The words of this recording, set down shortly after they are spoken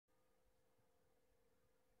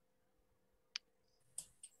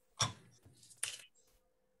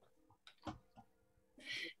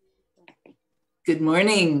Good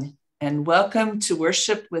morning and welcome to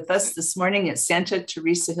worship with us this morning at Santa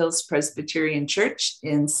Teresa Hills Presbyterian Church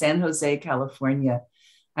in San Jose, California.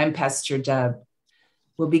 I'm Pastor Deb.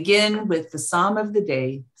 We'll begin with the Psalm of the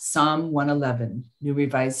Day, Psalm 111, New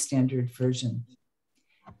Revised Standard Version.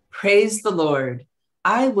 Praise the Lord.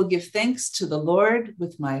 I will give thanks to the Lord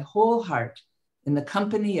with my whole heart, in the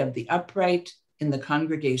company of the upright in the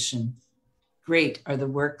congregation. Great are the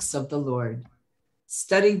works of the Lord,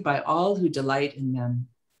 studied by all who delight in them.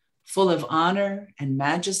 Full of honor and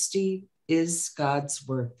majesty is God's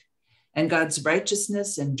work, and God's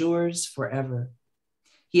righteousness endures forever.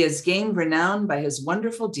 He has gained renown by his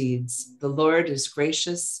wonderful deeds. The Lord is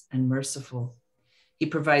gracious and merciful. He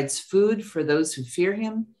provides food for those who fear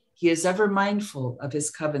him. He is ever mindful of his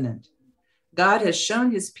covenant. God has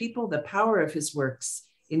shown his people the power of his works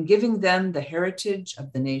in giving them the heritage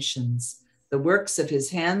of the nations. The works of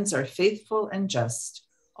his hands are faithful and just.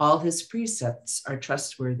 All his precepts are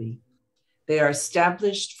trustworthy. They are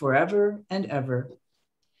established forever and ever,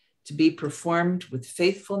 to be performed with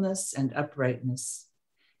faithfulness and uprightness.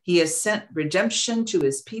 He has sent redemption to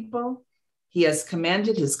his people. He has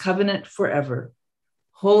commanded his covenant forever.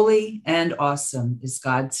 Holy and awesome is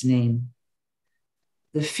God's name.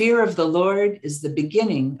 The fear of the Lord is the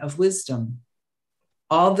beginning of wisdom.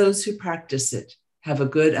 All those who practice it have a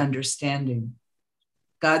good understanding.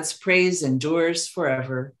 God's praise endures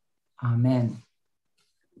forever. Amen.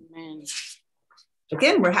 Amen.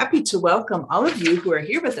 Again, we're happy to welcome all of you who are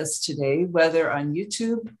here with us today, whether on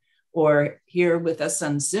YouTube or here with us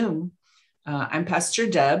on Zoom. I'm Pastor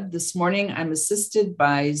Deb. This morning, I'm assisted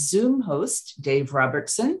by Zoom host Dave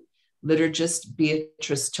Robertson, liturgist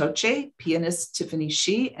Beatrice Toche, pianist Tiffany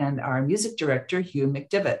Shee, and our music director Hugh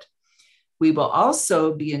McDivitt. We will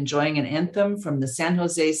also be enjoying an anthem from the San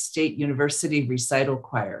Jose State University Recital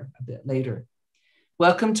Choir a bit later.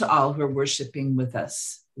 Welcome to all who are worshiping with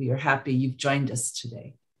us. We are happy you've joined us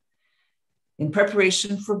today. In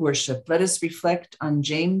preparation for worship, let us reflect on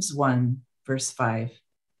James 1, verse 5.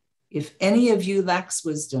 If any of you lacks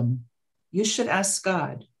wisdom, you should ask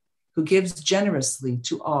God, who gives generously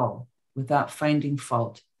to all without finding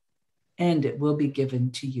fault, and it will be given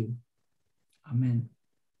to you. Amen.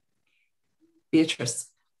 Beatrice.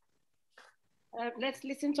 Let's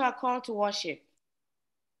listen to our call to worship.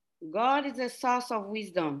 God is the source of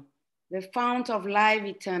wisdom, the fount of life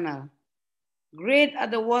eternal. Great are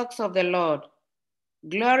the works of the Lord.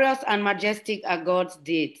 Glorious and majestic are God's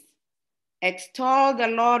deeds. Extol the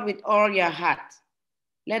Lord with all your heart.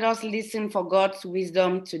 Let us listen for God's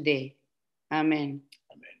wisdom today. Amen.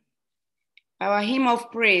 Amen. Our hymn of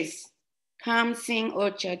praise, Come Sing, O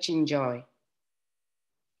Church in Joy.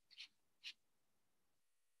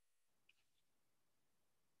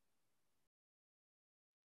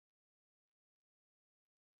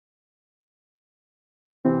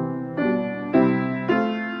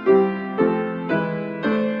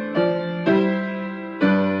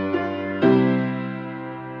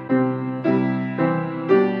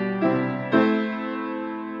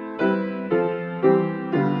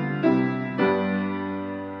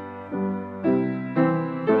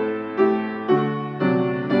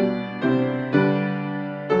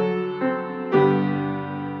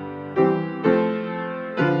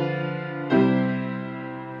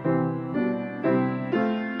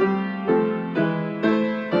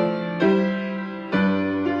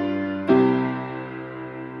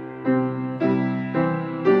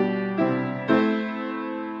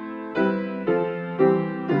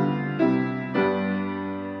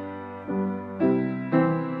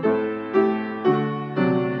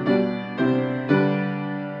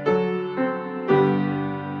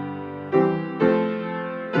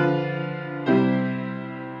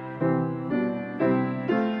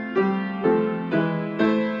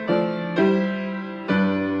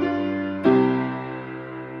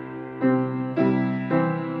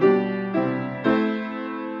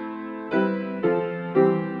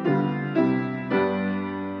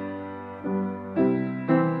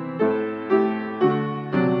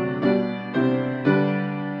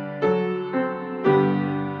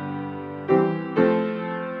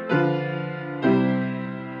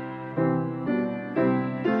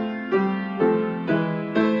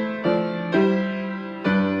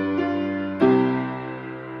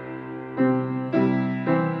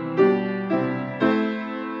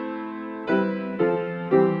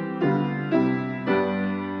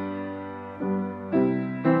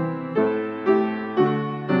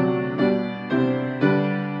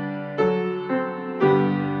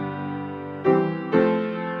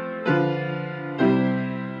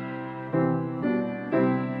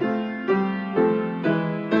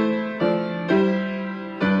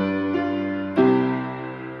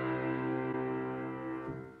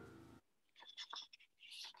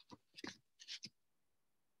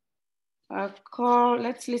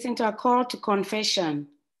 Let's listen to a call to confession.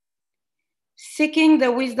 Seeking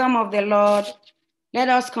the wisdom of the Lord, let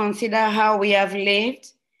us consider how we have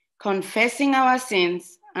lived, confessing our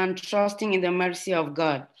sins and trusting in the mercy of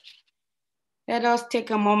God. Let us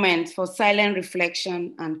take a moment for silent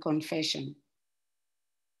reflection and confession.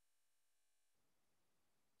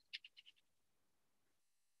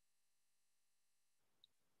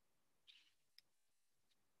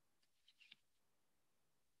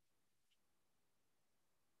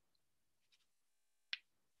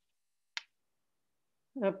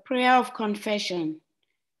 A prayer of confession.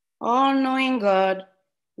 All-knowing God,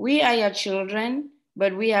 we are your children,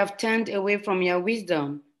 but we have turned away from your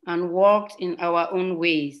wisdom and walked in our own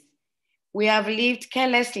ways. We have lived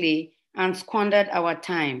carelessly and squandered our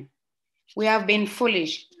time. We have been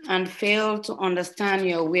foolish and failed to understand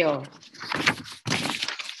your will.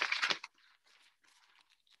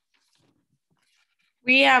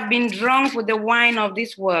 We have been drunk with the wine of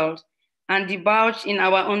this world and debauched in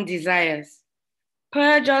our own desires.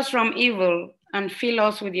 Purge us from evil and fill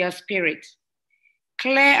us with your spirit.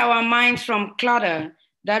 Clear our minds from clutter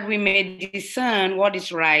that we may discern what is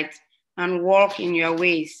right and walk in your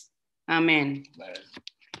ways. Amen. Amen.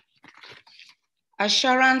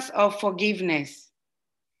 Assurance of forgiveness.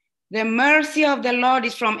 The mercy of the Lord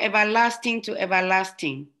is from everlasting to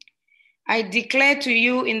everlasting. I declare to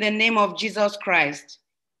you in the name of Jesus Christ,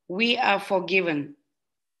 we are forgiven.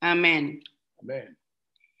 Amen. Amen.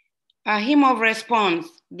 A hymn of response.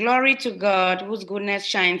 Glory to God, whose goodness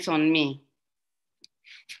shines on me.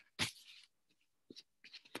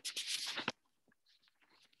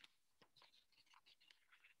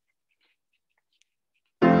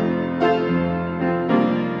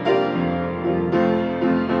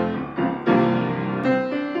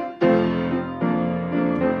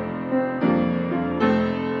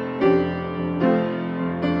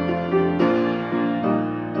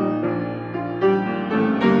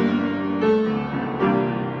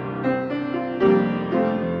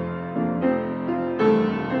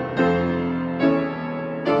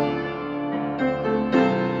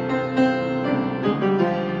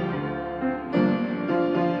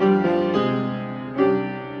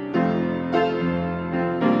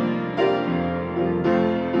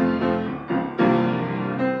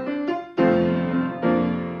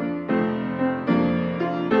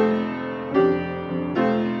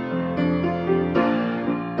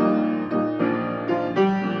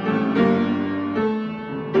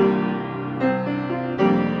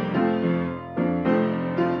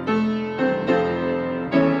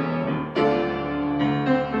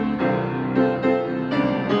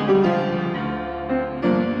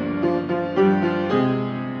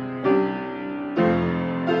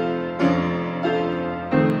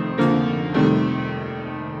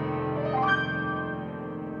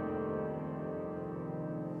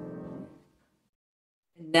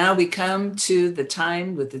 Now we come to the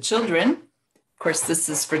time with the children. Of course, this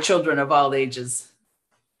is for children of all ages.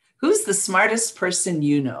 Who's the smartest person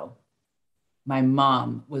you know? My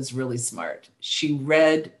mom was really smart. She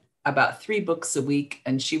read about 3 books a week,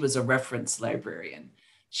 and she was a reference librarian.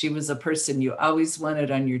 She was a person you always wanted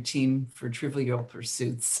on your team for trivial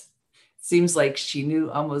pursuits. Seems like she knew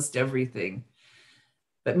almost everything.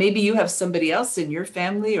 But maybe you have somebody else in your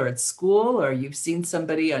family or at school, or you've seen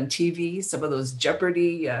somebody on TV, some of those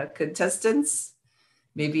Jeopardy contestants,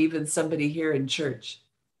 maybe even somebody here in church.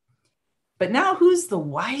 But now, who's the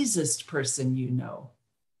wisest person you know?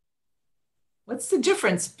 What's the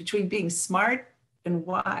difference between being smart and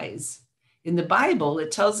wise? In the Bible,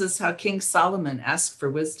 it tells us how King Solomon asked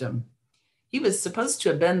for wisdom. He was supposed to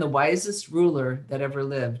have been the wisest ruler that ever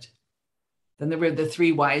lived. Then there were the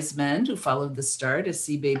 3 wise men who followed the star to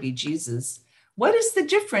see baby Jesus. What is the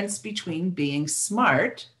difference between being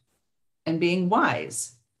smart and being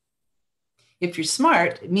wise? If you're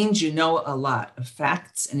smart, it means you know a lot of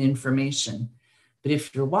facts and information. But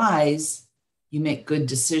if you're wise, you make good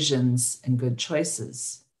decisions and good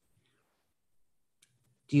choices.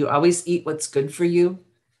 Do you always eat what's good for you,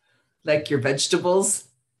 like your vegetables?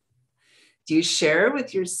 Do you share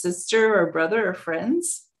with your sister or brother or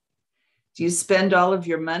friends? Do you spend all of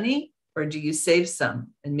your money, or do you save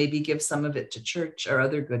some and maybe give some of it to church or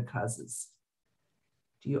other good causes?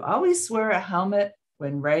 Do you always wear a helmet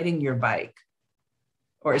when riding your bike,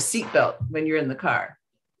 or a seatbelt when you're in the car?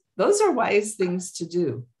 Those are wise things to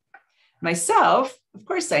do. Myself, of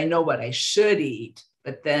course, I know what I should eat,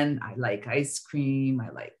 but then I like ice cream,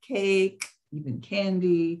 I like cake, even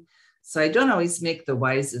candy. So I don't always make the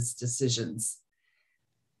wisest decisions.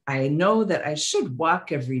 I know that I should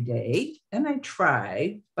walk every day, and I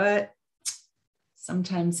try, but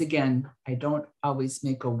Sometimes, again, I don't always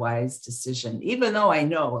make a wise decision, even though I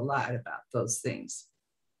know a lot about those things.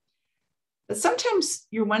 But sometimes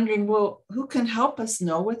you're wondering, well, who can help us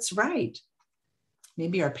know what's right?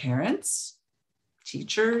 Maybe our parents,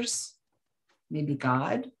 teachers, maybe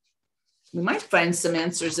God. We might find some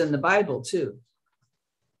answers in the Bible too.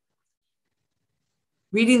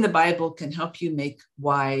 Reading the Bible can help you make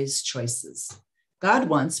wise choices. God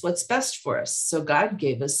wants what's best for us, so God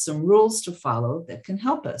gave us some rules to follow that can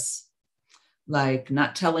help us, like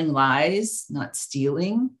not telling lies, not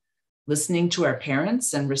stealing, listening to our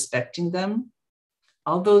parents and respecting them.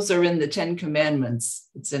 All those are in the 10 Commandments.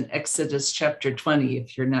 It's in Exodus chapter 20,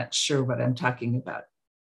 if you're not sure what I'm talking about.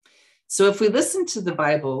 So if we listen to the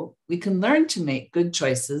Bible, we can learn to make good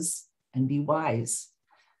choices and be wise.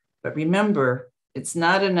 But remember, it's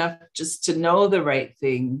not enough just to know the right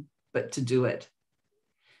thing, but to do it.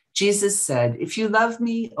 Jesus said, if you love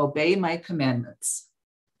me, obey my commandments.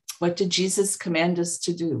 What did Jesus command us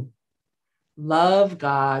to do? Love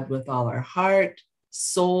God with all our heart,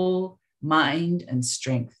 soul, mind, and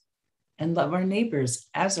strength, and love our neighbors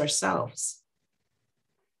as ourselves.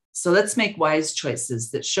 So let's make wise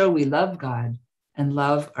choices that show we love God and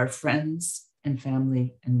love our friends and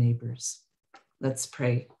family and neighbors. Let's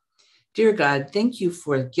pray. Dear God, thank you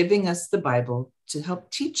for giving us the Bible to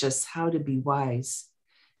help teach us how to be wise.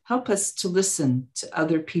 Help us to listen to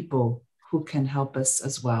other people who can help us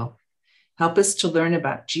as well. Help us to learn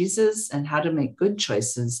about Jesus and how to make good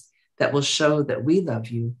choices that will show that we love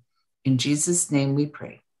you. In Jesus' name we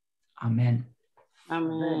pray. Amen.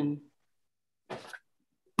 Amen.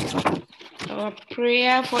 Our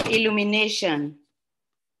prayer for illumination.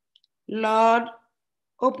 Lord,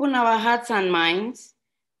 open our hearts and minds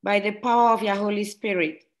by the power of your Holy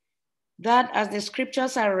Spirit, that as the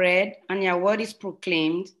scriptures are read and your word is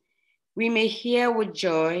proclaimed, we may hear with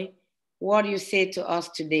joy what you say to us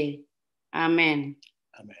today. Amen.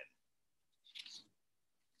 Amen.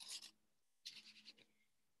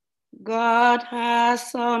 God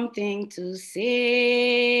has something to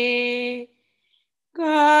say.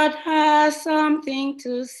 God has something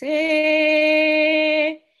to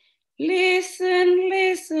say. Listen,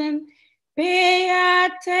 listen, pay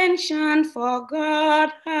attention, for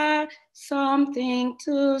God has something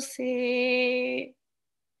to say.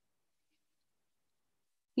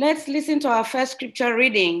 Let's listen to our first scripture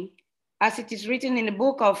reading as it is written in the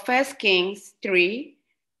book of 1 Kings 3,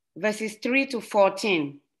 verses 3 to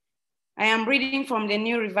 14. I am reading from the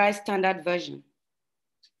New Revised Standard Version.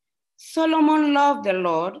 Solomon loved the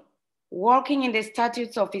Lord, walking in the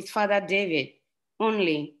statutes of his father David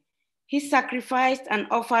only. He sacrificed and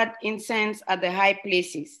offered incense at the high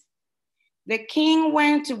places. The king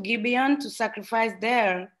went to Gibeon to sacrifice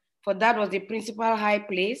there, for that was the principal high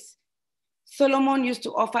place. Solomon used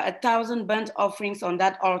to offer 1,000 burnt offerings on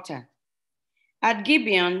that altar. At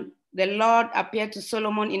Gibeon, the Lord appeared to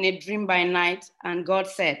Solomon in a dream by night, and God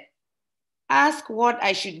said, "Ask what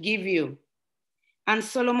I should give you." And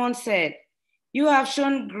Solomon said, "You have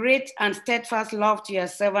shown great and steadfast love to your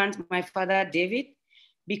servant, my father David,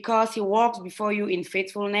 because he walks before you in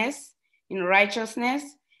faithfulness, in righteousness,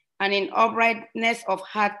 and in uprightness of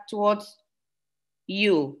heart towards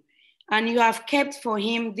you. And you have kept for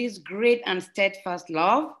him this great and steadfast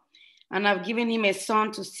love, and have given him a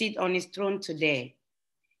son to sit on his throne today.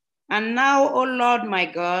 And now, O Lord my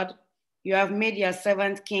God, you have made your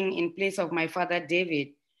servant king in place of my father David,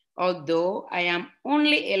 although I am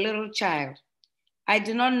only a little child. I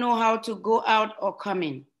do not know how to go out or come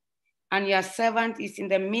in. And your servant is in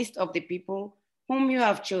the midst of the people whom you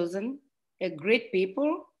have chosen, a great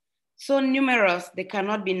people, so numerous they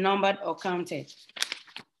cannot be numbered or counted.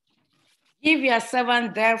 Give your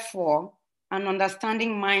servant, therefore, an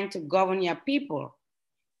understanding mind to govern your people,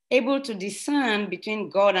 able to discern between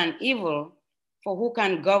God and evil, for who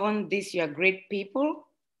can govern this your great people?"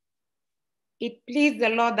 It pleased the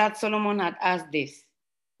Lord that Solomon had asked this.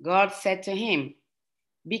 God said to him,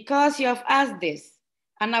 "Because you have asked this,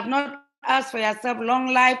 and have not asked for yourself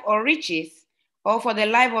long life or riches, or for the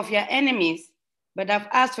life of your enemies, but have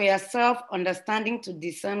asked for yourself understanding to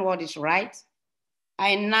discern what is right,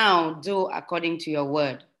 I now do according to your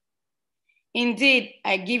word. Indeed,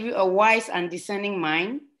 I give you a wise and discerning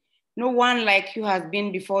mind. No one like you has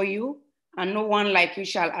been before you, and no one like you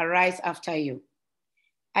shall arise after you.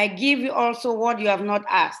 I give you also what you have not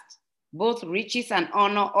asked, both riches and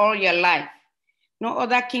honor all your life. No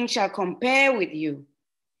other king shall compare with you.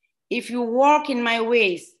 If you walk in my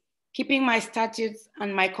ways, keeping my statutes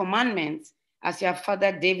and my commandments, as your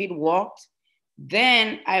father David walked,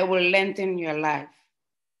 then I will lengthen your life."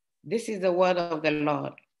 This is the word of the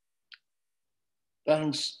Lord.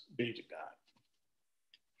 Thanks be to God.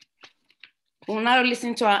 We'll now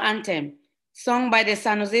listen to our anthem, sung by the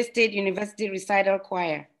San Jose State University Recital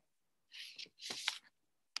Choir.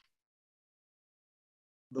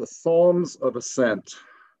 The Psalms of Ascent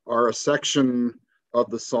are a section of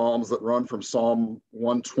the Psalms that run from Psalm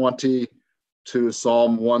 120 to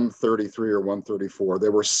Psalm 133 or 134. They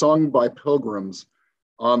were sung by pilgrims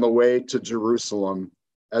on the way to Jerusalem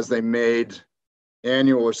as they made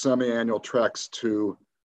annual or semi-annual treks to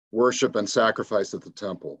worship and sacrifice at the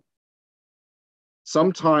temple.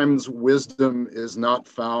 Sometimes wisdom is not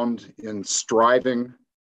found in striving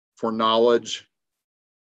for knowledge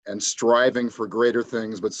and striving for greater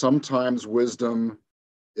things, but sometimes wisdom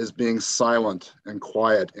is being silent and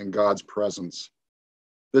quiet in God's presence.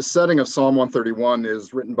 This setting of Psalm 131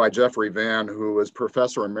 is written by Jeffrey Van, who is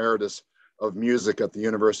professor emeritus of music at the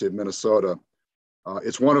University of Minnesota.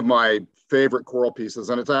 It's one of my favorite choral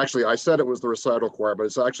pieces, and it's actually, I said it was the recital choir, but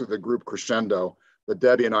it's actually the group Crescendo that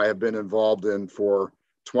Debbie and I have been involved in for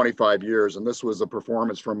 25 years, and this was a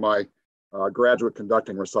performance from my graduate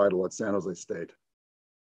conducting recital at San Jose State.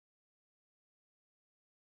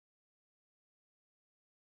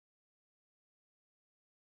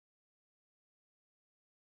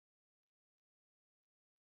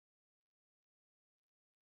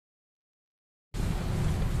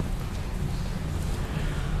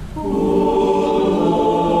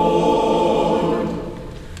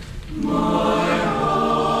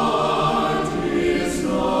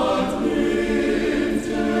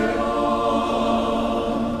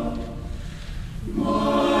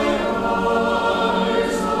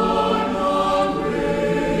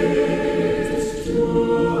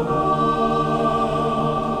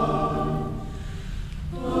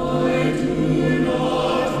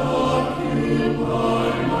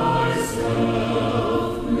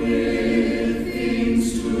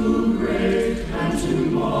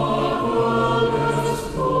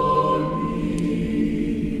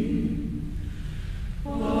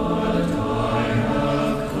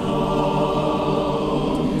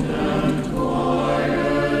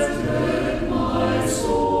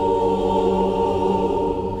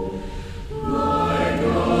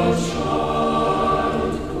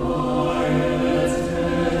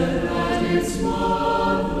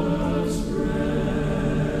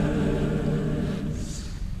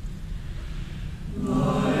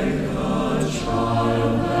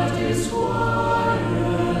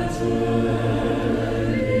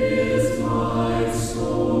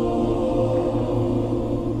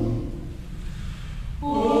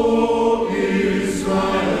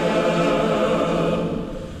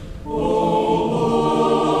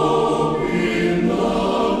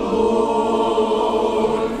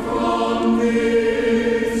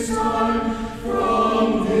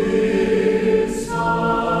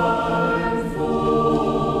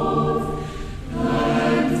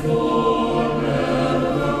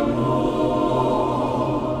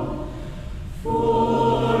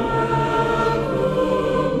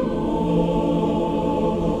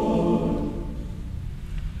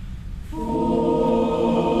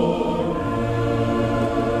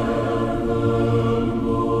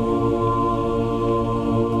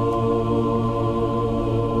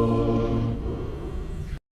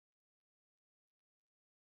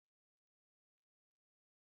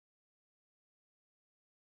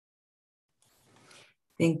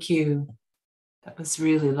 Thank you. That was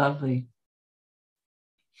really lovely.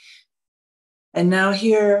 And now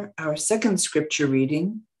hear our second scripture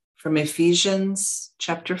reading from Ephesians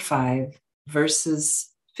chapter 5,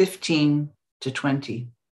 verses 15 to 20.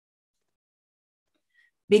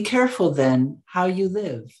 Be careful then how you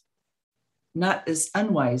live, not as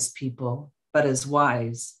unwise people, but as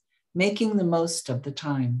wise, making the most of the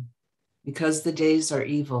time, because the days are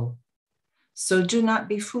evil. So do not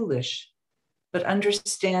be foolish, but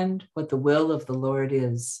understand what the will of the Lord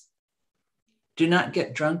is. Do not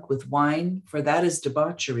get drunk with wine, for that is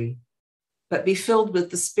debauchery, but be filled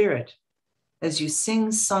with the Spirit, as you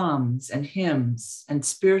sing psalms and hymns and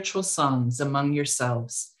spiritual songs among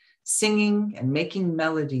yourselves, singing and making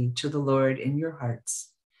melody to the Lord in your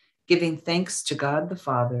hearts, giving thanks to God the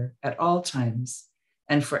Father at all times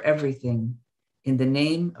and for everything, in the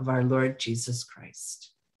name of our Lord Jesus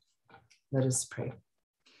Christ. Let us pray.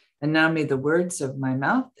 And now may the words of my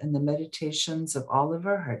mouth and the meditations of all of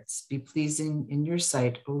our hearts be pleasing in your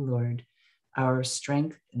sight, O Lord, our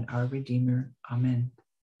strength and our Redeemer. Amen.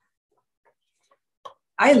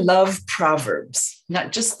 I love Proverbs,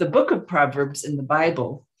 not just the book of Proverbs in the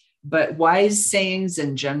Bible, but wise sayings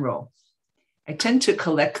in general. I tend to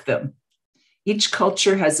collect them. Each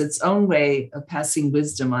culture has its own way of passing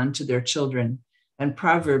wisdom on to their children, and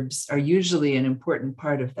Proverbs are usually an important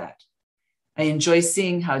part of that. I enjoy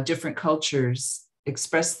seeing how different cultures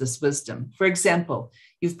express this wisdom. For example,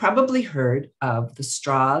 you've probably heard of the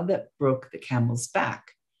straw that broke the camel's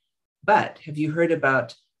back. But have you heard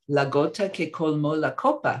about la gota que colmó la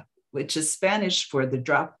copa, which is Spanish for the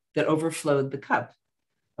drop that overflowed the cup,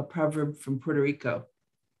 a proverb from Puerto Rico?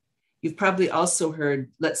 You've probably also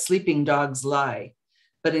heard, let sleeping dogs lie.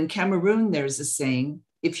 But in Cameroon, there's a saying,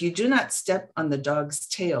 if you do not step on the dog's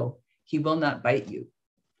tail, he will not bite you.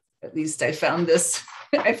 At least I found this.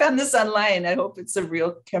 I found this online. I hope it's a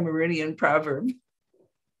real Cameroonian proverb.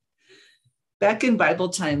 Back in Bible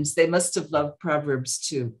times, they must have loved Proverbs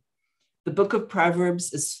too. The book of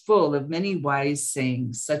Proverbs is full of many wise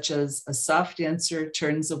sayings, such as a soft answer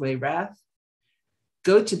turns away wrath.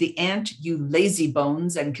 Go to the ant, you lazy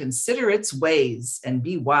bones, and consider its ways and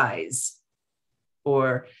be wise.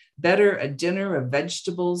 Or better a dinner of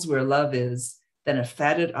vegetables where love is than a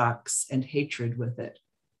fatted ox and hatred with it.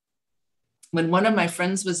 When one of my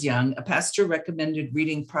friends was young, a pastor recommended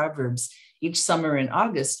reading Proverbs each summer in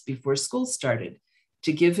August before school started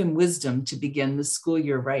to give him wisdom to begin the school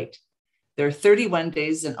year right. There are 31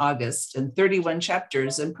 days in August and 31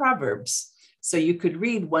 chapters in Proverbs, so you could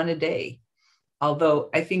read one a day, although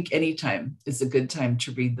I think any time is a good time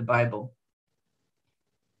to read the Bible.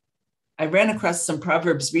 I ran across some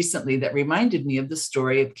Proverbs recently that reminded me of the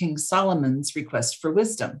story of King Solomon's request for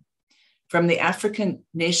wisdom. From the African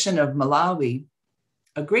nation of Malawi,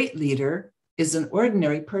 a great leader is an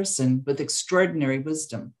ordinary person with extraordinary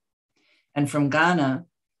wisdom. And from Ghana,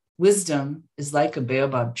 wisdom is like a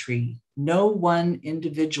baobab tree. No one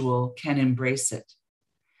individual can embrace it.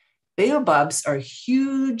 Baobabs are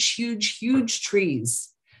huge, huge, huge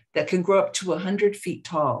trees that can grow up to 100 feet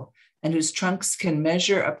tall and whose trunks can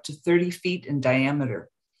measure up to 30 feet in diameter.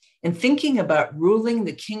 In thinking about ruling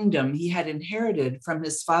the kingdom he had inherited from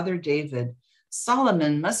his father David,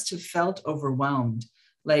 Solomon must have felt overwhelmed,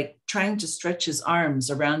 like trying to stretch his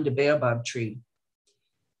arms around a baobab tree.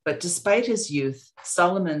 But despite his youth,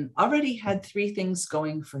 Solomon already had three things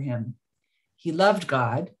going for him. He loved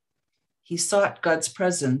God, he sought God's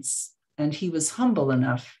presence, and he was humble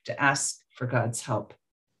enough to ask for God's help.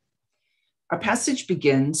 Our passage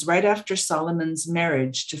begins right after Solomon's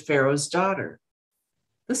marriage to Pharaoh's daughter.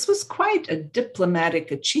 This was quite a diplomatic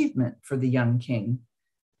achievement for the young king,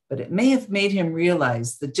 but it may have made him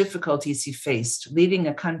realize the difficulties he faced leading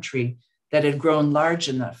a country that had grown large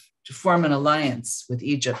enough to form an alliance with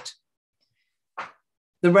Egypt.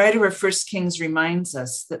 The writer of 1 Kings reminds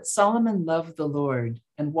us that Solomon loved the Lord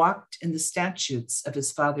and walked in the statutes of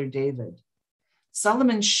his father David.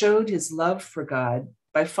 Solomon showed his love for God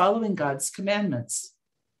by following God's commandments.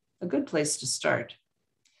 A good place to start.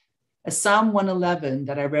 As Psalm 111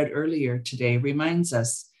 that I read earlier today reminds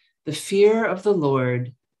us, the fear of the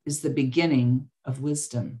Lord is the beginning of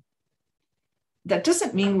wisdom. That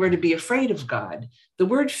doesn't mean we're to be afraid of God. The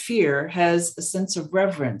word fear has a sense of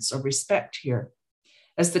reverence or respect here.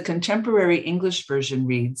 As the contemporary English version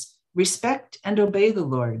reads, respect and obey the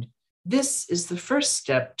Lord. This is the first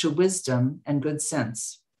step to wisdom and good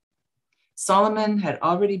sense. Solomon had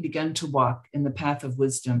already begun to walk in the path of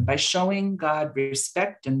wisdom by showing God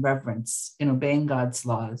respect and reverence in obeying God's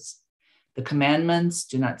laws. The commandments,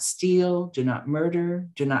 do not steal, do not murder,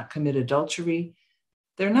 do not commit adultery,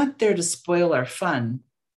 they're not there to spoil our fun,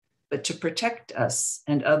 but to protect us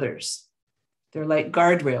and others. They're like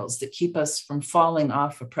guardrails that keep us from falling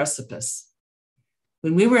off a precipice.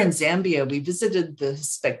 When we were in Zambia, we visited the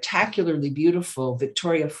spectacularly beautiful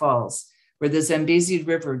Victoria Falls, where the Zambezi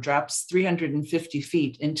River drops 350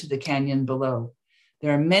 feet into the canyon below.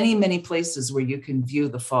 There are many, many places where you can view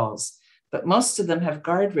the falls, but most of them have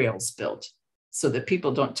guardrails built so that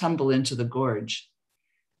people don't tumble into the gorge.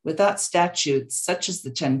 Without statutes such as the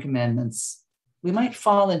 10 Commandments, we might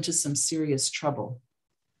fall into some serious trouble.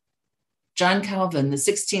 John Calvin, the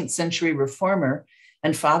 16th century reformer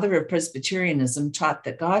and father of Presbyterianism, taught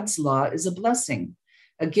that God's law is a blessing,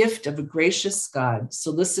 a gift of a gracious God,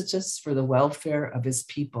 solicitous for the welfare of his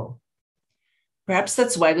people. Perhaps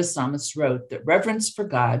that's why the psalmist wrote that reverence for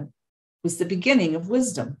God was the beginning of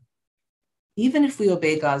wisdom. Even if we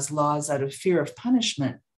obey God's laws out of fear of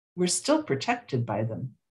punishment, we're still protected by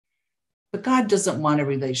them. But God doesn't want a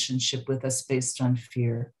relationship with us based on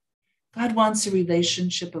fear. God wants a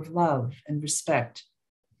relationship of love and respect.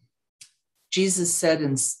 Jesus said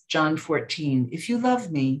in John 14, if you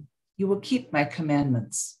love me, you will keep my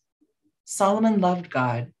commandments. Solomon loved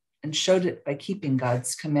God and showed it by keeping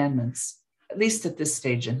God's commandments, at least at this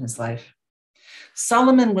stage in his life.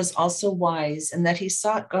 Solomon was also wise in that he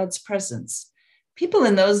sought God's presence. People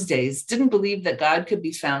in those days didn't believe that God could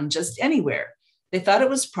be found just anywhere. They thought it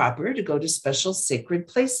was proper to go to special sacred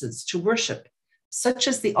places to worship, such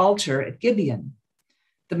as the altar at Gibeon.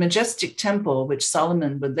 The majestic temple which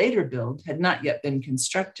Solomon would later build had not yet been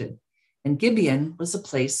constructed, and Gibeon was a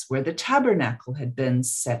place where the tabernacle had been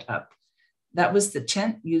set up. That was the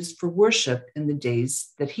tent used for worship in the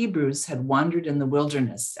days that Hebrews had wandered in the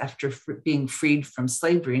wilderness after being freed from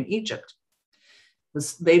slavery in Egypt. It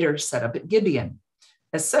was later set up at Gibeon.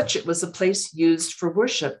 As such, it was a place used for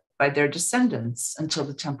worship by their descendants until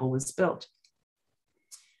the temple was built.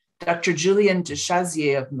 Dr. Julian de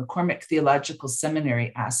Chazier of McCormick Theological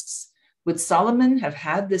Seminary asks, would Solomon have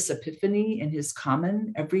had this epiphany in his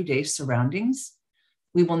common everyday surroundings?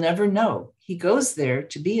 We will never know. He goes there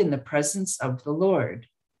to be in the presence of the Lord,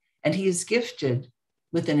 and he is gifted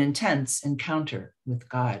with an intense encounter with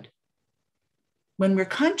God. When we're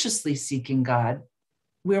consciously seeking God,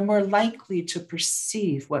 we're more likely to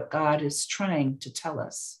perceive what God is trying to tell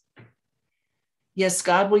us. Yes,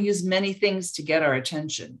 God will use many things to get our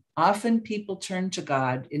attention. Often people turn to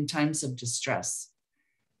God in times of distress.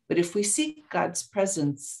 But if we seek God's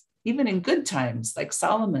presence, even in good times, like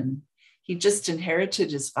Solomon, he just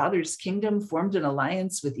inherited his father's kingdom, formed an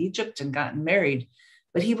alliance with Egypt, and gotten married,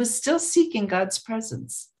 but he was still seeking God's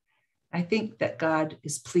presence. I think that God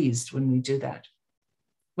is pleased when we do that.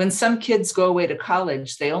 When some kids go away to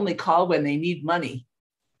college, they only call when they need money.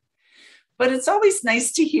 But it's always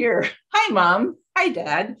nice to hear, hi, Mom. Hi,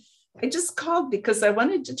 Dad. I just called because I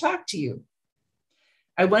wanted to talk to you.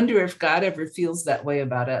 I wonder if God ever feels that way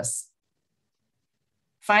about us.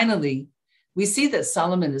 Finally, we see that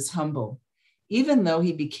Solomon is humble. Even though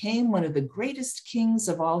he became one of the greatest kings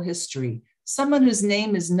of all history, someone whose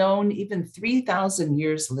name is known even 3,000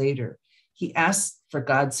 years later, he asked for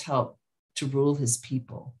God's help to rule his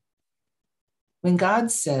people. When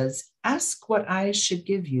God says, ask what I should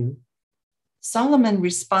give you, Solomon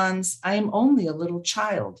responds, I am only a little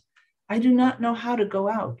child. I do not know how to go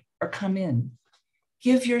out or come in.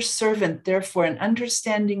 Give your servant, therefore, an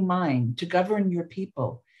understanding mind to govern your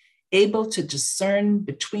people, able to discern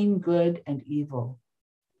between good and evil.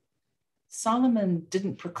 Solomon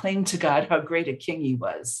didn't proclaim to God how great a king he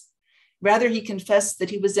was. Rather, he confessed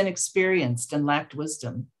that he was inexperienced and lacked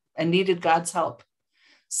wisdom and needed God's help.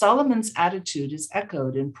 Solomon's attitude is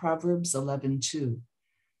echoed in Proverbs 11:2.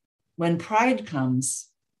 When pride comes,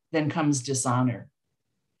 then comes dishonor.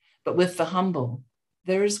 But with the humble,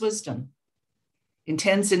 there is wisdom. In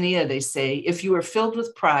Tanzania, they say, if you are filled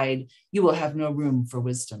with pride, you will have no room for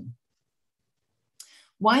wisdom.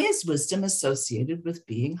 Why is wisdom associated with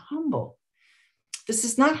being humble? This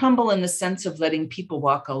is not humble in the sense of letting people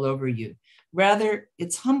walk all over you. Rather,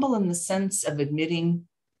 it's humble in the sense of admitting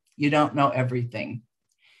you don't know everything.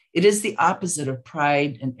 It is the opposite of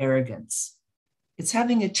pride and arrogance. It's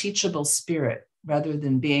having a teachable spirit rather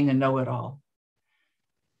than being a know-it-all.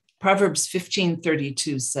 Proverbs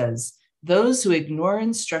 15:32 says, those who ignore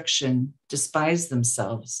instruction despise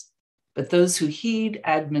themselves, but those who heed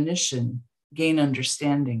admonition gain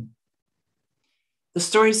understanding. The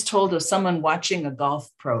story is told of someone watching a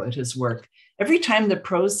golf pro at his work. Every time the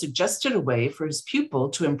pro suggested a way for his pupil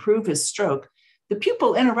to improve his stroke, the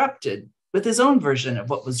pupil interrupted with his own version of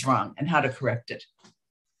what was wrong and how to correct it.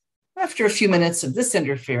 After a few minutes of this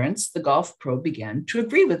interference, the golf pro began to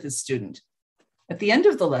agree with his student. At the end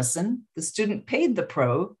of the lesson, the student paid the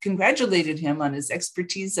pro, congratulated him on his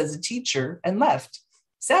expertise as a teacher, and left,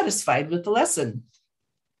 satisfied with the lesson.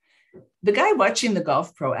 The guy watching the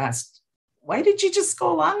golf pro asked, why did you just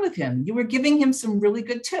go along with him? You were giving him some really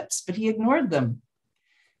good tips, but he ignored them.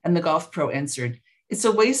 And the golf pro answered, it's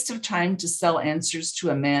a waste of time to sell answers to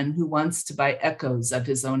a man who wants to buy echoes of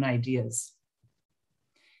his own ideas.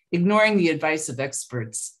 Ignoring the advice of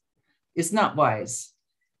experts is not wise.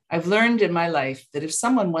 I've learned in my life that if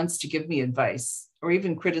someone wants to give me advice or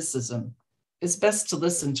even criticism, it's best to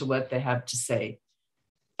listen to what they have to say.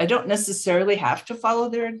 I don't necessarily have to follow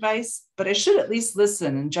their advice, but I should at least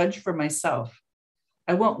listen and judge for myself.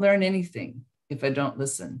 I won't learn anything if I don't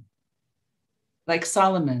listen. Like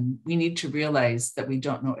Solomon, we need to realize that we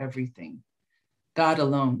don't know everything. God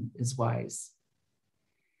alone is wise.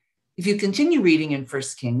 If you continue reading in 1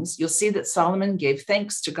 Kings, you'll see that Solomon gave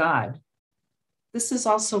thanks to God. This is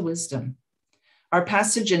also wisdom. Our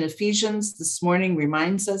passage in Ephesians this morning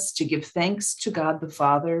reminds us to give thanks to God the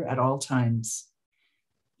Father at all times.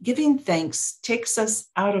 Giving thanks takes us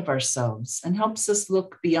out of ourselves and helps us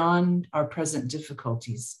look beyond our present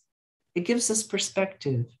difficulties. It gives us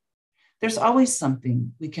perspective. There's always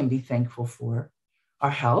something we can be thankful for. Our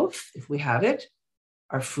health, if we have it,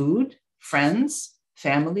 our food, friends,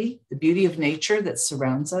 family, the beauty of nature that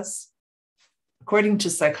surrounds us. According to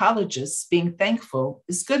psychologists, being thankful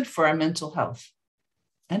is good for our mental health.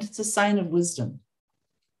 and it's a sign of wisdom.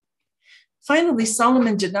 Finally,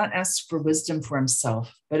 Solomon did not ask for wisdom for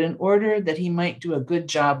himself, but in order that he might do a good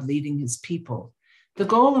job leading his people. The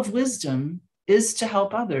goal of wisdom is to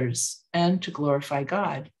help others and to glorify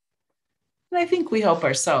God. And I think we help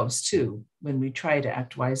ourselves too when we try to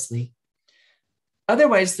act wisely.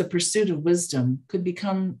 Otherwise, the pursuit of wisdom could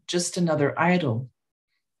become just another idol.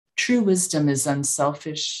 True wisdom is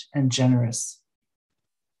unselfish and generous.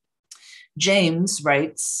 James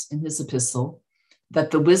writes in his epistle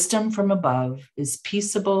that the wisdom from above is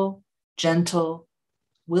peaceable, gentle,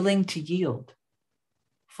 willing to yield,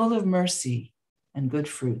 full of mercy and good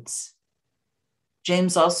fruits.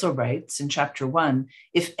 James also writes in chapter 1,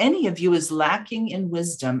 if any of you is lacking in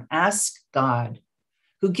wisdom, ask God,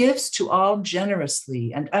 who gives to all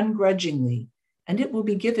generously and ungrudgingly, and it will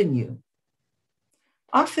be given you.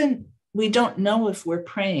 Often we don't know if we're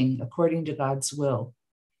praying according to God's will,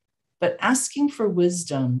 but asking for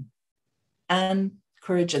wisdom and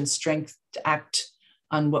courage and strength to act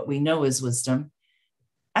on what we know is wisdom,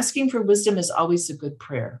 asking for wisdom is always a good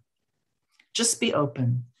prayer. Just be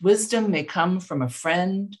open. Wisdom may come from a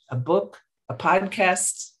friend, a book, a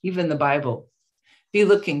podcast, even the Bible. Be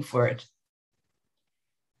looking for it.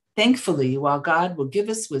 Thankfully, while God will give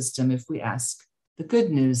us wisdom if we ask, the good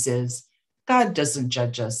news is God doesn't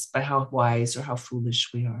judge us by how wise or how foolish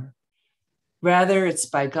we are. Rather, it's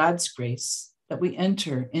by God's grace that we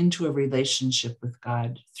enter into a relationship with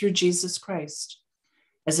God through Jesus Christ.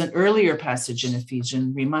 As an earlier passage in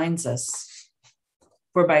Ephesians reminds us,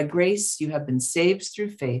 for by grace you have been saved through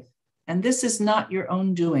faith, and this is not your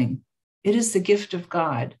own doing. It is the gift of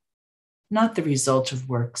God, not the result of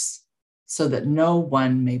works, so that no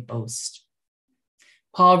one may boast.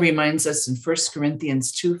 Paul reminds us in 1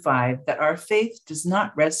 Corinthians 2:5 that our faith does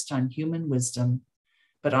not rest on human wisdom,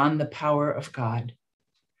 but on the power of God.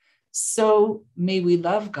 So may we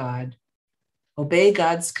love God, obey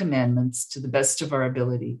God's commandments to the best of our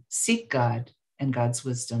ability, seek God and God's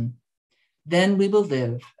wisdom. Then we will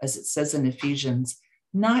live, as it says in Ephesians,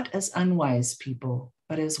 not as unwise people,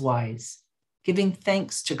 but as wise, giving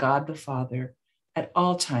thanks to God the Father at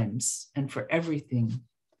all times and for everything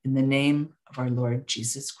in the name of our Lord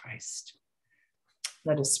Jesus Christ.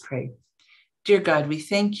 Let us pray. Dear God, we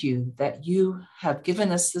thank you that you have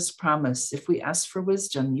given us this promise. If we ask for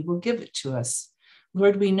wisdom, you will give it to us.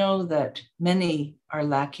 Lord, we know that many are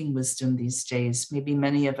lacking wisdom these days, maybe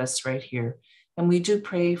many of us right here. And we do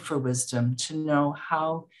pray for wisdom to know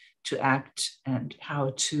how to act and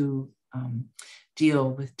how to deal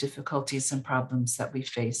with difficulties and problems that we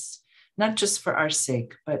face, not just for our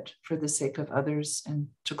sake, but for the sake of others and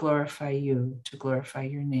to glorify you, to glorify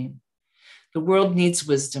your name. The world needs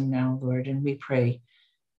wisdom now, Lord, and we pray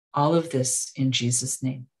all of this in Jesus'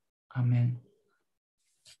 name. Amen.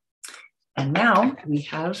 And now we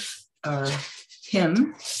have our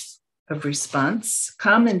hymn of response,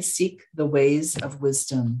 Come and Seek the Ways of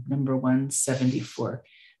Wisdom, number 174.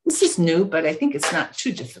 This is new, but I think it's not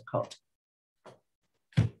too difficult.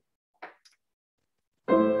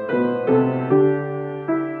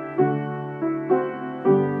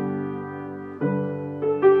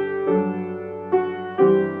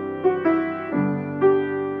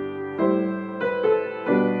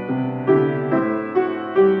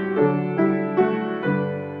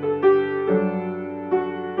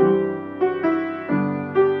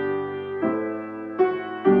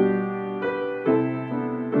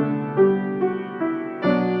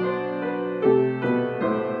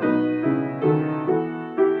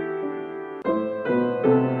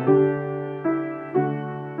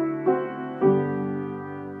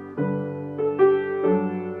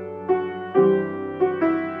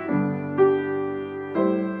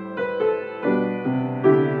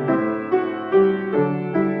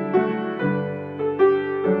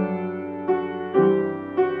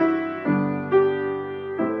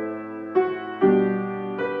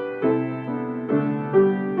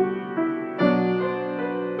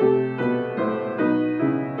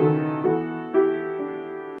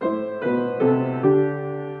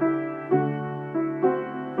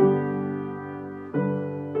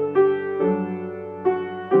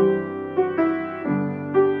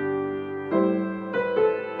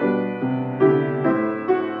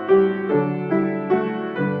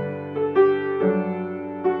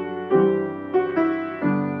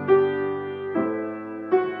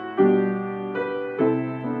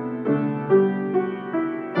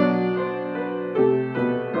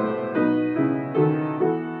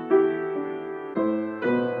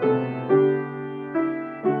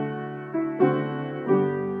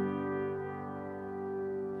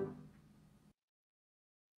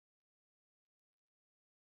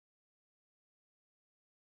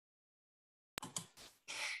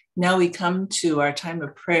 Now we come to our time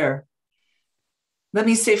of prayer. Let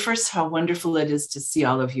me say first how wonderful it is to see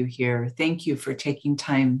all of you here. Thank you for taking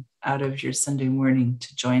time out of your Sunday morning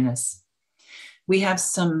to join us. We have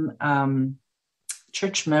some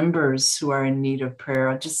church members who are in need of prayer.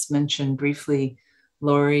 I'll just mention briefly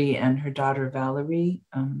Lori and her daughter Valerie.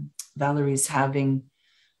 Valerie's having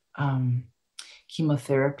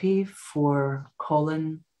chemotherapy for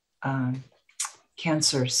colon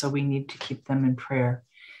cancer, so we need to keep them in prayer.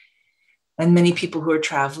 And many people who are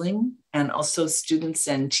traveling, and also students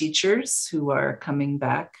and teachers who are coming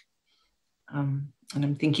back. And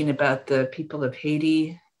I'm thinking about the people of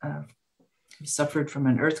Haiti who suffered from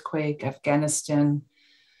an earthquake, Afghanistan,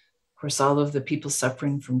 of course, all of the people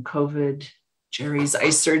suffering from COVID, Jerry's eye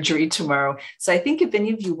surgery tomorrow. So I think if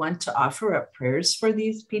any of you want to offer up prayers for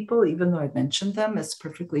these people, even though I mentioned them, it's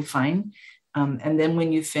perfectly fine. And then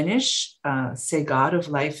when you finish, say God of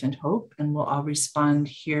life and hope, and we'll all respond,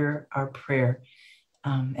 hear our prayer.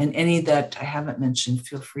 And any that I haven't mentioned,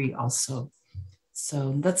 feel free also.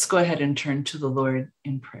 So let's go ahead and turn to the Lord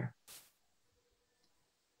in prayer.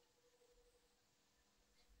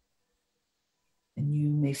 And you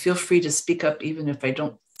may feel free to speak up even if I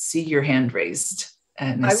don't see your hand raised.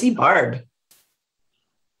 And I see Barb.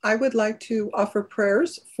 I would like to offer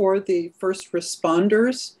prayers for the first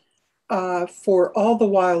responders, for all the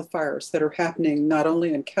wildfires that are happening, not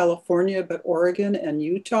only in California, but Oregon and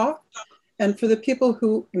Utah, and for the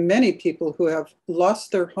people many people who have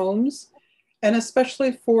lost their homes, and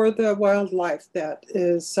especially for the wildlife that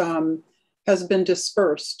has been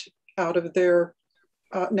dispersed out of their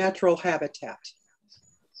natural habitat.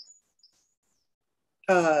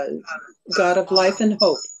 God of life and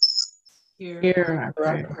hope. Here.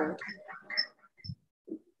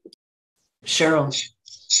 Cheryl.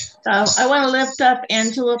 I want to lift up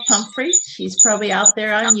Angela Pumphrey. She's probably out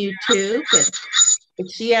there on YouTube,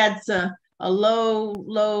 but she had a low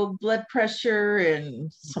blood pressure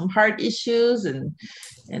and some heart issues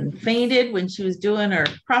and fainted when she was doing her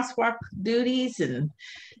crosswalk duties. And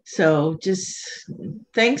so just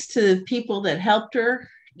thanks to the people that helped her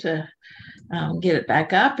to get it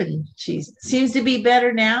back up. And she seems to be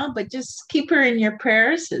better now, but just keep her in your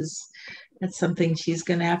prayers, that's something she's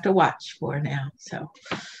going to have to watch for now. So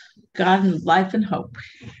God and life and hope.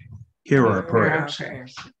 Hear our prayers.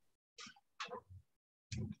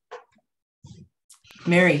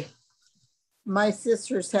 Mary. My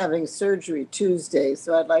sister's having surgery Tuesday,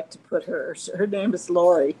 so I'd like to put her name is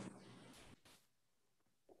Lori.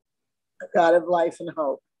 A God of life and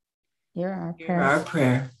hope. Hear our Hear prayer. our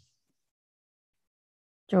prayer.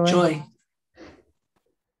 Joy.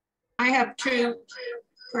 I have two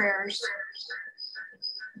prayers.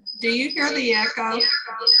 Do you hear the echo? Yes.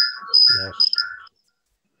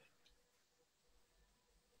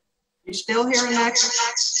 You still hear an echo?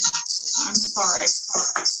 I'm sorry.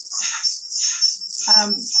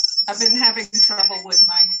 I've been having trouble with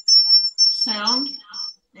my sound.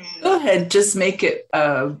 Go ahead, just make it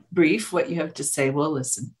brief, what you have to say. We'll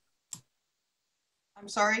listen. I'm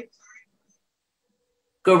sorry?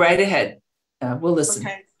 Go right ahead. We'll listen.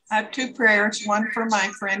 Okay. I have two prayers, one for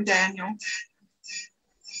my friend Daniel.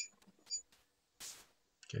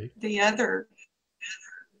 Okay. The other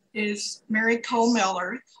is Mary Cole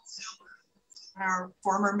Miller, our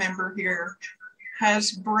former member here,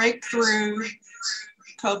 has breakthrough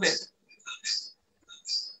COVID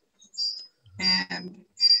and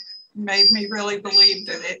made me really believe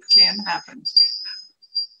that it can happen.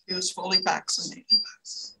 She was fully vaccinated.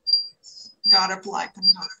 God of life and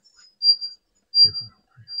hope.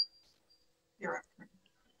 Hear our prayer.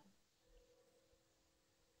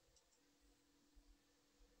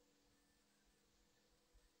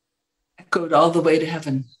 Echoed all the way to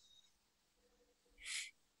heaven.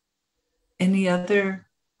 Any other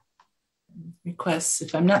requests?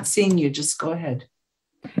 If I'm not seeing you, just go ahead.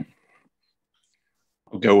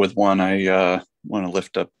 I'll go with one. I want to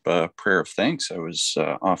lift up a prayer of thanks. I was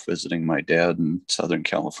off visiting my dad in Southern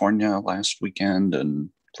California last weekend and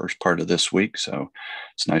first part of this week. So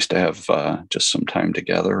it's nice to have just some time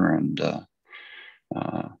together and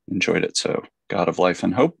enjoyed it. So God of life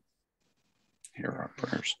and hope, hear our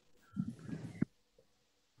prayers.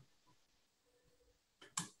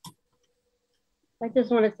 I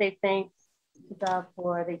just want to say thanks to God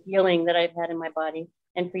for the healing that I've had in my body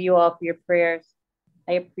and for you all for your prayers.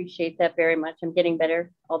 I appreciate that very much. I'm getting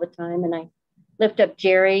better all the time. And I lift up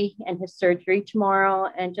Jerry and his surgery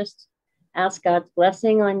tomorrow and just ask God's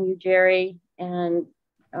blessing on you, Jerry, and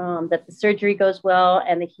that the surgery goes well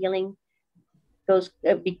and the healing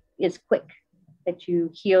is quick, that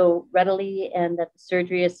you heal readily and that the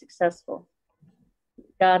surgery is successful.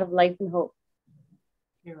 God of life and hope.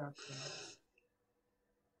 Hear our prayers.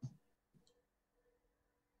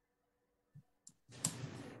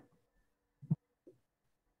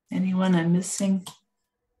 Anyone I'm missing?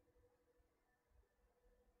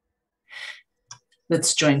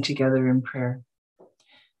 Let's join together in prayer.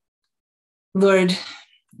 Lord,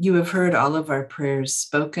 you have heard all of our prayers,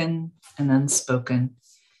 spoken and unspoken,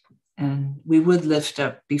 and we would lift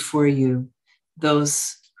up before you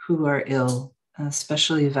those who are ill,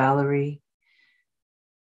 especially Valerie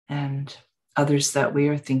and others that we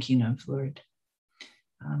are thinking of, Lord.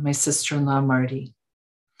 My sister-in-law, Marty.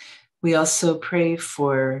 We also pray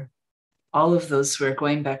for all of those who are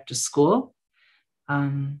going back to school,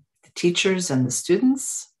 the teachers and the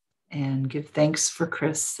students, and give thanks for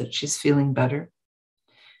Chris that she's feeling better.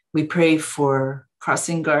 We pray for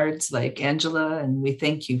crossing guards like Angela, and we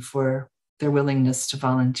thank you for their willingness to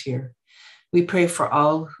volunteer. We pray for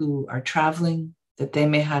all who are traveling, that they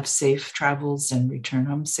may have safe travels and return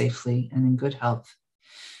home safely and in good health.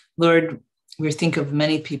 Lord, we think of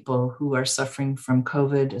many people who are suffering from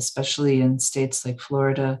COVID, especially in states like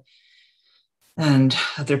Florida and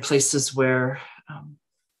other places where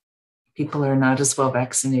people are not as well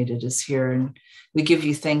vaccinated as here. And we give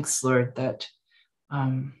you thanks, Lord, that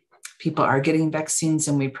people are getting vaccines,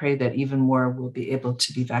 and we pray that even more will be able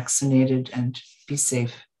to be vaccinated and be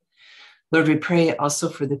safe. Lord, we pray also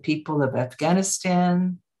for the people of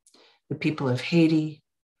Afghanistan, the people of Haiti,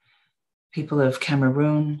 people of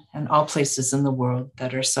Cameroon, and all places in the world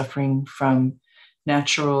that are suffering from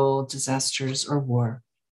natural disasters or war.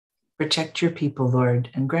 Protect your people, Lord,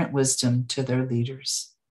 and grant wisdom to their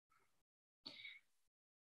leaders.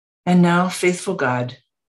 And now, faithful God,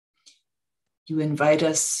 you invite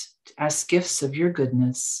us to ask gifts of your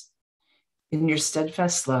goodness. In your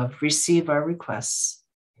steadfast love, receive our requests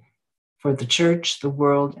for the church, the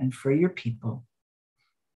world, and for your people.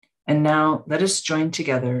 And now let us join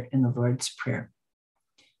together in the Lord's Prayer.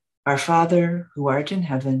 Our Father, who art in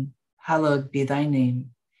heaven, hallowed be thy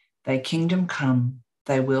name. Thy kingdom come,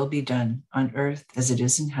 thy will be done on earth as it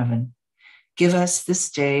is in heaven. Give us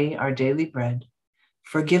this day our daily bread.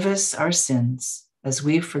 Forgive us our sins as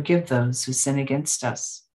we forgive those who sin against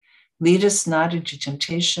us. Lead us not into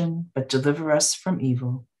temptation, but deliver us from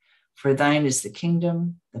evil. For thine is the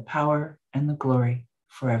kingdom, the power, and the glory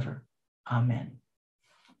forever. Amen.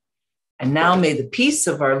 And now may the peace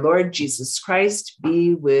of our Lord Jesus Christ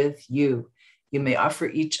be with you. You may offer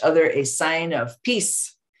each other a sign of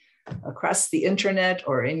peace across the internet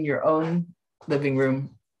or in your own living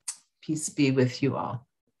room. Peace be with you all.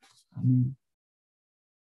 Amen.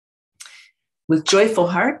 With joyful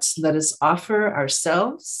hearts, let us offer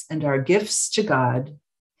ourselves and our gifts to God.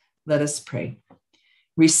 Let us pray.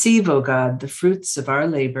 Receive, O God, the fruits of our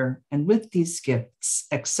labor, and with these gifts,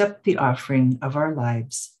 accept the offering of our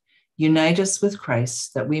lives. Unite us with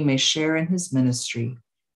Christ, that we may share in his ministry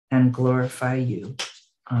and glorify you.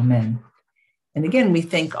 Amen. And again, we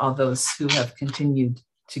thank all those who have continued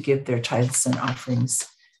to give their tithes and offerings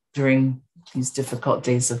during these difficult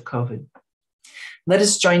days of COVID. Let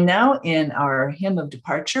us join now in our hymn of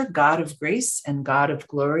departure, God of Grace and God of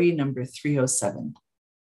Glory, number 307.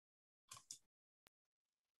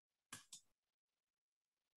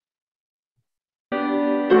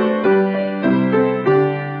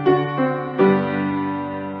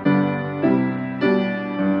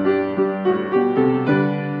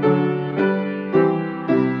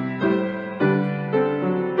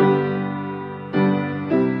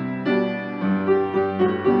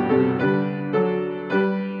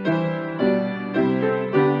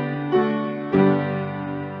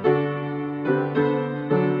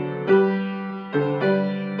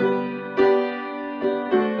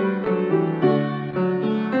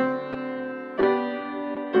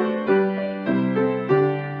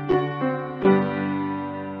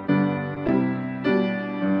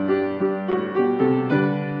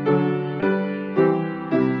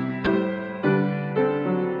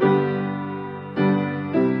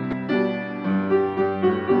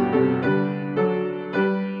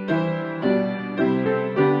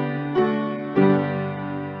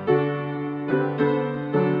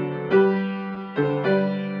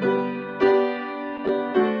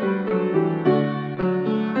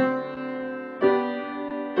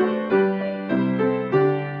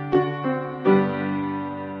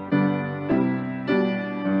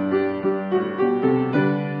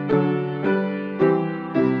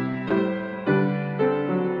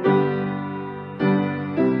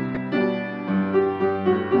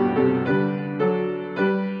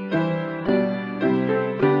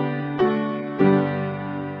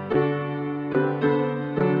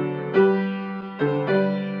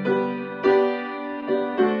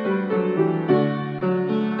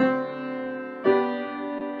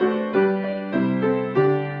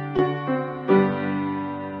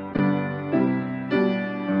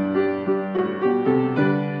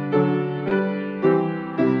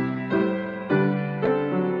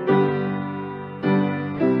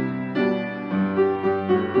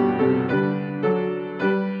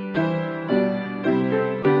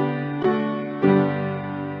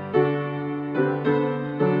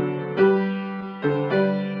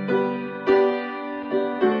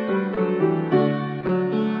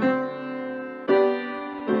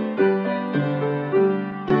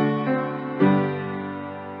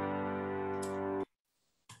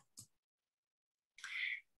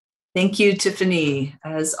 Thank you, Tiffany,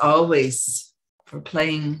 as always, for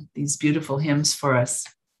playing these beautiful hymns for us.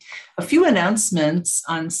 A few announcements.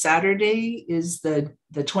 On Saturday is the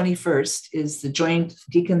 21st is the joint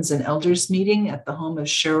deacons and elders meeting at the home of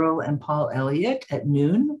Cheryl and Paul Elliott at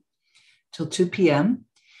noon till 2 p.m.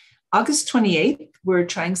 August 28th, we're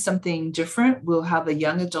trying something different. We'll have a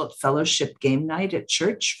young adult fellowship game night at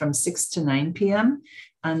church from 6 to 9 p.m.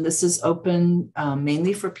 And this is open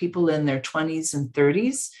mainly for people in their 20s and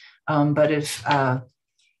 30s. But if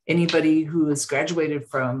anybody who has graduated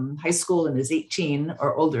from high school and is 18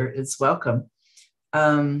 or older is welcome.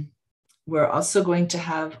 We're also going to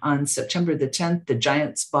have on September the 10th, the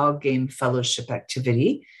Giants Ball Game Fellowship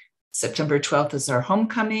activity. September 12th is our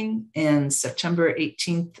homecoming, and September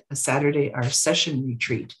 18th, a Saturday, our session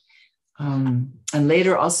retreat. And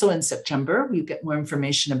later, also in September, we get more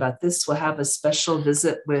information about this. We'll have a special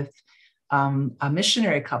visit with a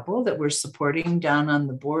missionary couple that we're supporting down on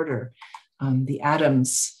the border, the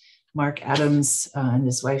Adams, Mark Adams and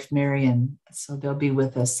his wife, Marion. So they'll be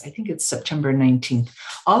with us. I think it's September 19th.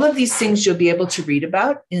 All of these things you'll be able to read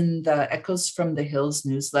about in the Echoes from the Hills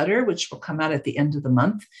newsletter, which will come out at the end of the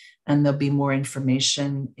month. And there'll be more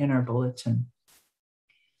information in our bulletin.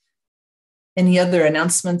 Any other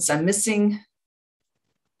announcements I'm missing?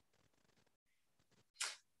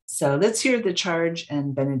 So let's hear the charge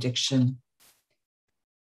and benediction.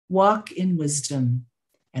 Walk in wisdom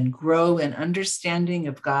and grow in understanding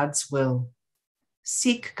of God's will.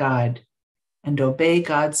 Seek God and obey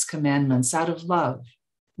God's commandments out of love,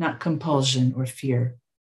 not compulsion or fear.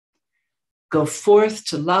 Go forth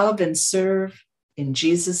to love and serve in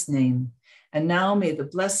Jesus' name. And now may the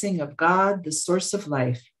blessing of God, the source of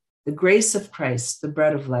life, the grace of Christ, the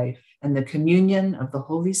bread of life, and the communion of the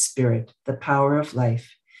Holy Spirit, the power of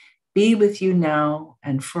life, be with you now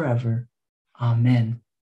and forever. Amen.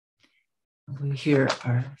 We hear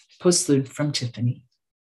our postlude from Tiffany.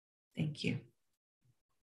 Thank you.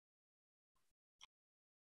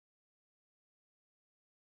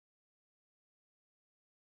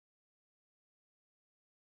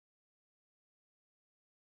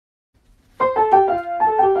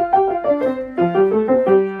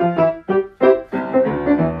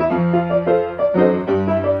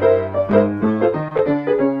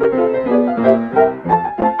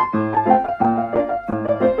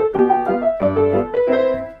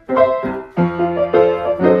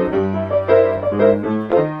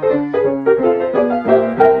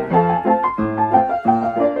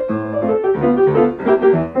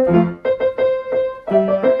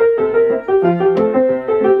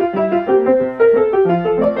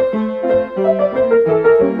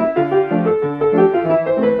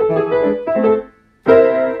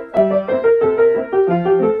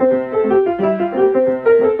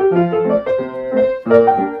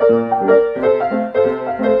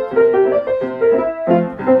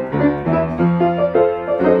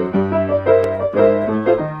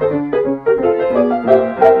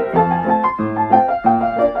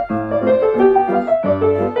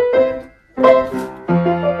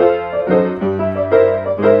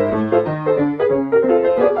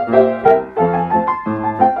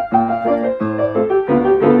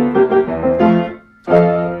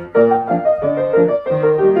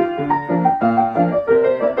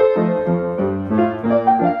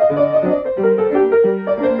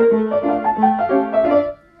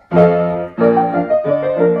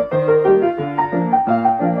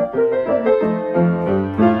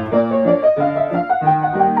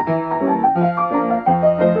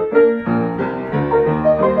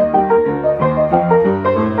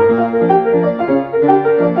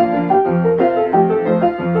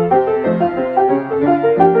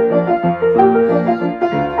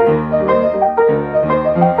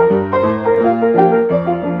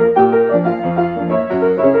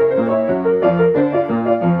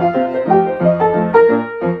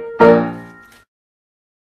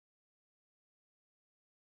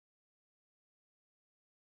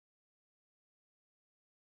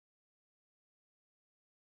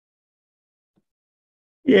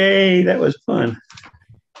 Yay, that was fun.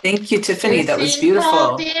 Thank you, Tiffany. That was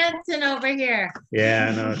beautiful. Dancing over here. Yeah,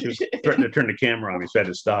 I know. She was threatening to turn the camera on me, so I had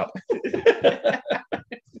to stop.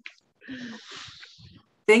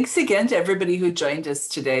 Thanks again to everybody who joined us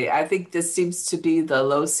today. I think this seems to be the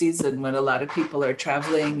low season when a lot of people are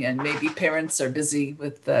traveling and maybe parents are busy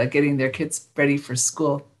with getting their kids ready for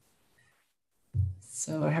school.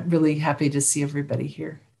 So I'm really happy to see everybody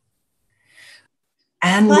here.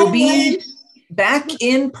 And we'll be back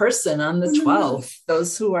in person on the 12th,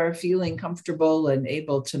 those who are feeling comfortable and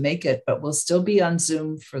able to make it, but we'll still be on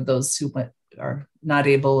Zoom for those who are not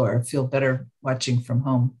able or feel better watching from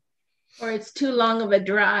home. Or it's too long of a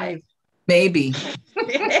drive. Maybe.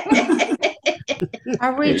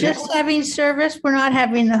 Are we just having service? We're not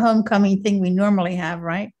having the homecoming thing we normally have,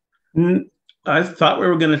 right? I thought we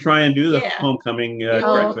were going to try and do the Yeah. homecoming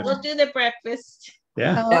We'll breakfast. do the breakfast.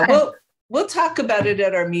 Yeah. Oh, Yeah, okay. we'll talk about it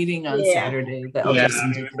at our meeting on Yeah. Saturday, the elders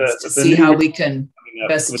and deacons, to the see New how Year's we can coming up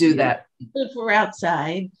best with do the- that. If we're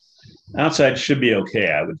outside. Outside should be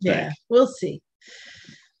okay, I would think. Yeah, we'll see.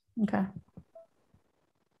 Okay.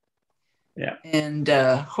 Yeah. And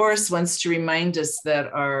Horace wants to remind us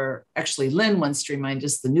that Lynn wants to remind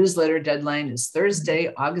us the newsletter deadline is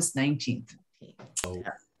Thursday, August 19th. Oh.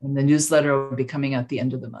 And the newsletter will be coming out the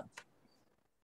end of the month.